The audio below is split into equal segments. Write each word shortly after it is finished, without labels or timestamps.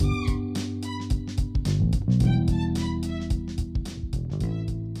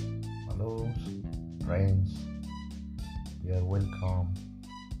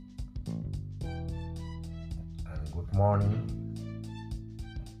morning.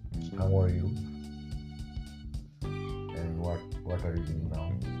 How are you? And what are you doing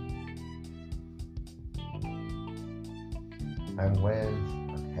now? I'm well.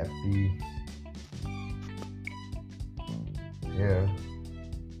 I'm happy here.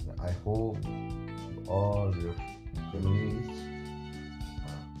 I hope all your families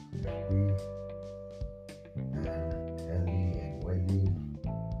are happy and healthy and wealthy.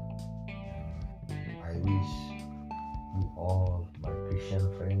 I wish you all, my Christian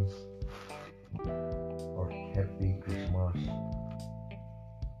friends, a happy Christmas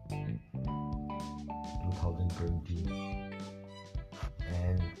 2020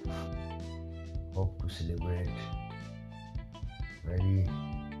 and hope to celebrate very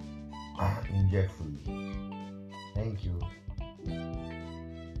enjoyfully.